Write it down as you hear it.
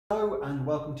Hello and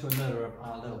welcome to another of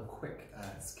our little quick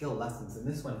skill lessons, and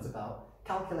this one is about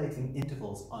calculating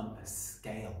intervals on a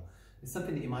scale. It's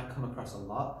something that you might come across a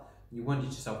lot. You wonder to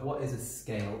yourself, what is a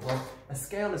scale? Well, a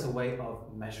scale is a way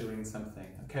of measuring something,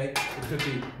 okay? It could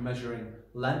be measuring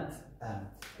length,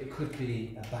 it could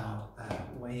be about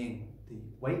weighing the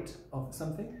weight of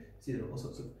something. See, there are all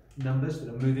sorts of numbers that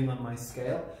are moving on my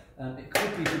scale. It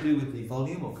could be to do with the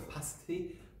volume or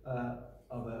capacity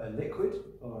of a liquid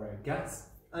or a gas.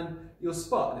 And you'll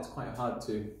spot, and it's quite hard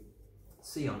to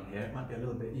see on here, it might be a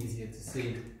little bit easier to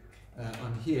see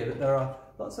on here, that there are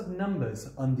lots of numbers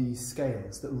on these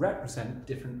scales that represent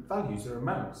different values or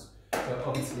amounts. So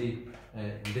obviously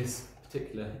in this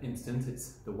particular instance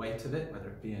it's the weight of it, whether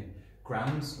it be in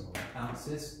grams or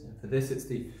ounces. And for this it's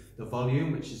the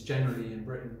volume, which is generally in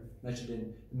Britain measured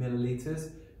in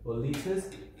millilitres or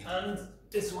litres. And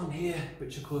this one here,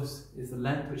 which of course is the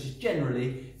length, which is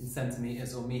generally in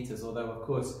centimetres or metres, although of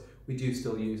course we do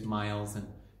still use miles and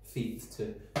feet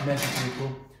to measure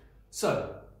people.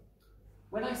 So,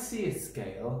 when I see a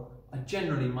scale, I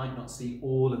generally might not see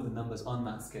all of the numbers on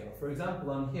that scale. For example,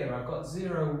 on here I've got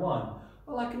 0, 1.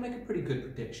 Well, I can make a pretty good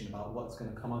prediction about what's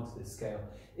going to come onto this scale.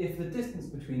 If the distance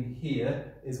between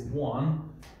here is 1,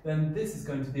 then this is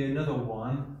going to be another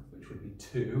 1, which would be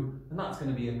 2, and that's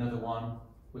going to be another 1,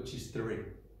 which is 3.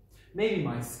 Maybe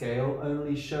my scale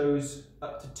only shows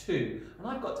up to 2, and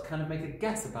I've got to kind of make a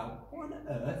guess about what on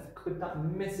earth could that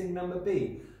missing number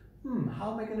be?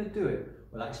 How am I going to do it?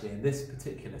 Well, actually, in this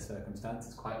particular circumstance,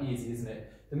 it's quite easy, isn't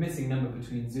it? The missing number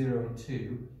between 0 and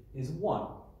 2 is 1.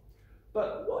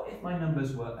 But what if my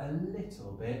numbers were a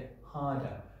little bit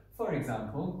harder? For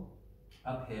example,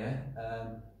 up here,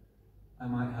 I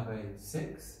might have a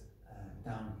 6.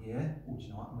 Down here, do you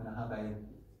know what? I'm going to have a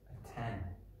 10.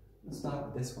 Let's start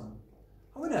with this one.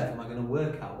 How on earth am I going to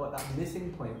work out what that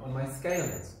missing point on my scale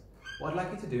is? What I'd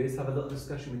like you to do is have a little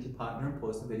discussion with your partner and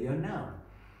pause the video now.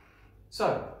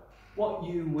 So, what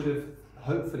you would have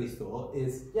hopefully thought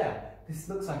is, yeah, this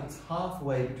looks like it's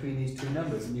halfway between these two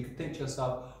numbers, and you could think to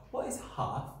yourself, what is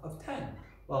half of 10?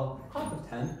 Well, half of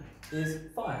 10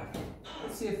 is 5.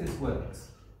 Let's see if this works.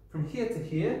 From here to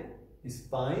here is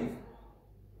 5.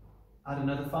 Add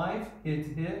another 5, here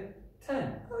to here,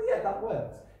 10. Oh yeah, that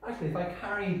works. Actually, if I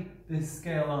carried this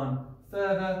scale on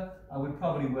further, I would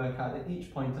probably work out that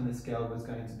each point on the scale was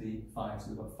going to be 5. So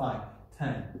we've got 5,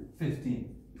 10,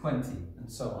 15, 20,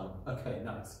 and so on. Okay,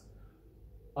 nice.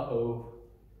 Uh-oh.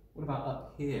 What about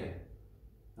up here?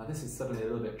 Now this is suddenly a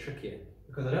little bit trickier,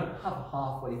 because I don't have a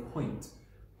halfway point.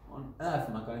 What on earth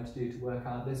am I going to do to work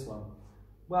out this one?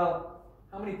 Well,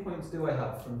 how many points do I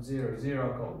have from 0?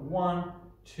 0, I've got 1,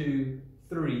 2,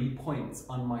 3 points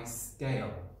on my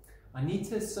scale. I need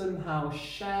to somehow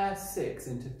share 6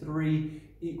 into 3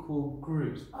 equal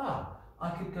groups. I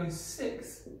could go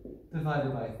 6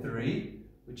 divided by 3,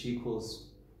 which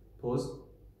equals, pause,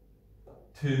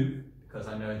 2, because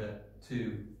I know that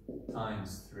 2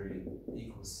 times 3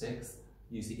 equals 6.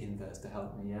 Use the inverse to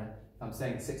help me, yeah? If I'm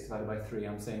saying 6 divided by 3,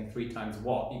 I'm saying 3 times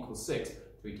what equals 6?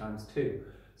 3 times 2.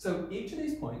 So each of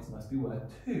these points must be worth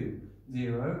 2.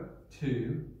 0,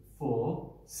 2,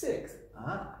 4, 6.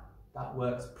 That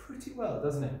works pretty well,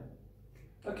 doesn't it?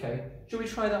 Okay, shall we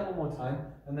try that one more time?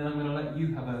 And then I'm going to let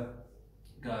you have a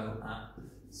go at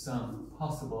some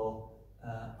possible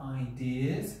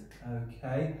ideas.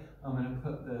 Okay, I'm going to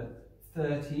put the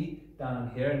 30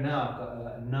 down here, and now I've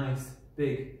got a nice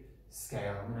big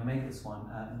scale. I'm going to make this one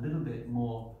a little bit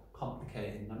more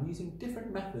complicated, and I'm using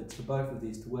different methods for both of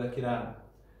these to work it out.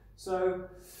 So,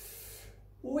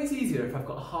 always easier if I've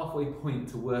got a halfway point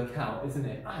to work out, isn't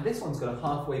it? This one's got a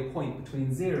halfway point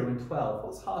between 0 and 12.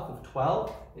 What's half of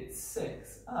 12? It's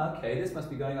 6. Okay, this must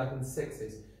be going up in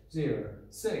sixes. 0,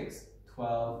 6,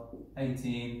 12,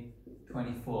 18,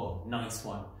 24. Nice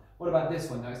one. What about this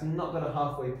one? Now, it's not got a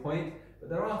halfway point, but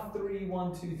there are 3,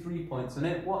 1, 2, 3 points on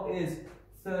it. What is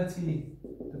 30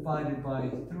 divided by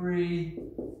 3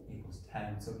 equals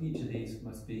 10? So each of these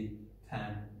must be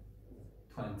 10,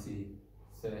 20,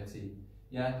 30.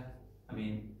 Yeah, I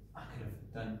mean, I could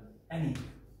have done any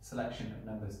selection of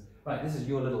numbers. Right, this is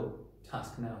your little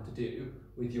task now to do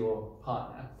with your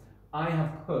partner. I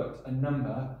have put a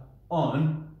number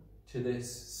on to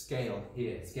this scale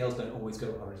here. Scales don't always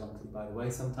go horizontally, by the way.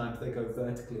 Sometimes they go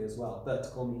vertically as well.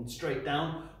 Vertical means straight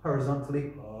down,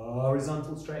 horizontally,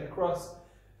 horizontal straight across.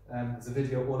 There's a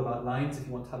video all about lines if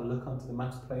you want to have a look onto the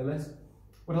maths playlist.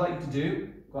 What I'd like you to do,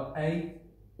 we've got A,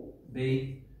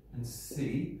 B, and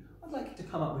C. I'd like you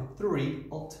to come up with 3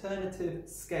 alternative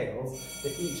scales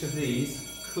that each of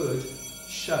these could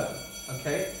show,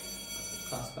 okay?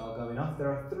 class bell going off. There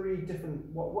are three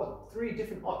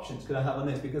different options could I have on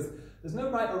this? Because there's no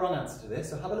right or wrong answer to this.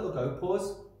 So have a little go.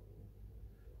 Pause.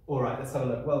 All right, let's have a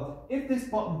look. Well, if this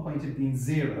bottom point had been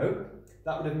 0,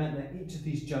 that would have meant that each of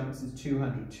these jumps is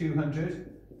 200.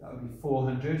 200, that would be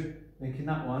 400, making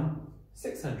that one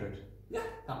 600. Yeah,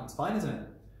 that one's fine, isn't it?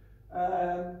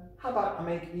 How about I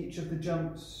make each of the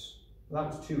jumps, well,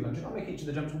 that was 200, I'll make each of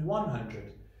the jumps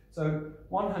 100. So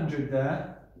 100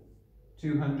 there,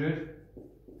 200,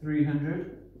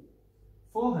 300,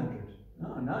 400.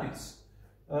 Oh, nice.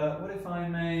 What if I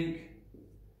make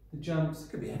the jumps,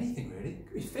 it could be anything really, it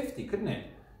could be 50, couldn't it?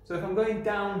 So if I'm going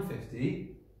down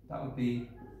 50, that would be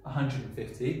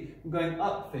 150. If I'm going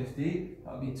up 50,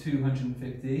 that would be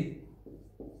 250,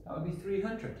 that would be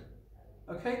 300.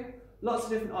 Okay? Lots of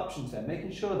different options there,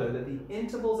 making sure though that the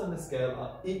intervals on the scale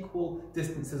are equal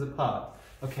distances apart.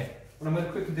 Okay, what I'm going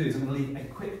to quickly do is I'm going to leave a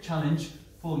quick challenge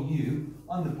for you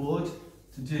on the board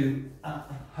to do at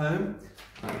home.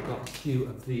 I've got a few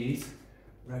of these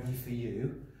ready for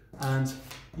you. And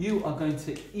you are going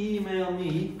to email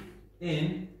me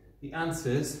in the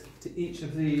answers to each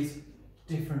of these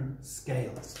different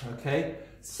scales, okay?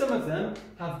 Some of them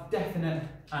have definite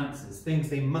answers, things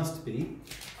they must be.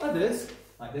 Others,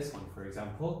 like this one for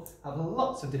example, have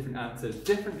lots of different answers,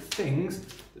 different things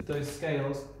that those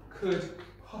scales could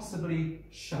possibly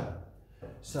show.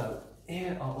 So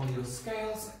here are all your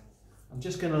scales. I'm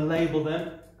just going to label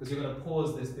them because you're going to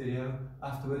pause this video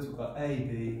afterwards. We've got A,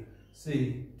 B,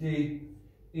 C, D,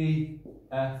 E,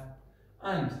 F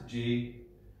and G.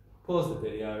 Pause the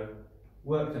video,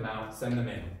 work them out, send them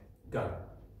in. Go.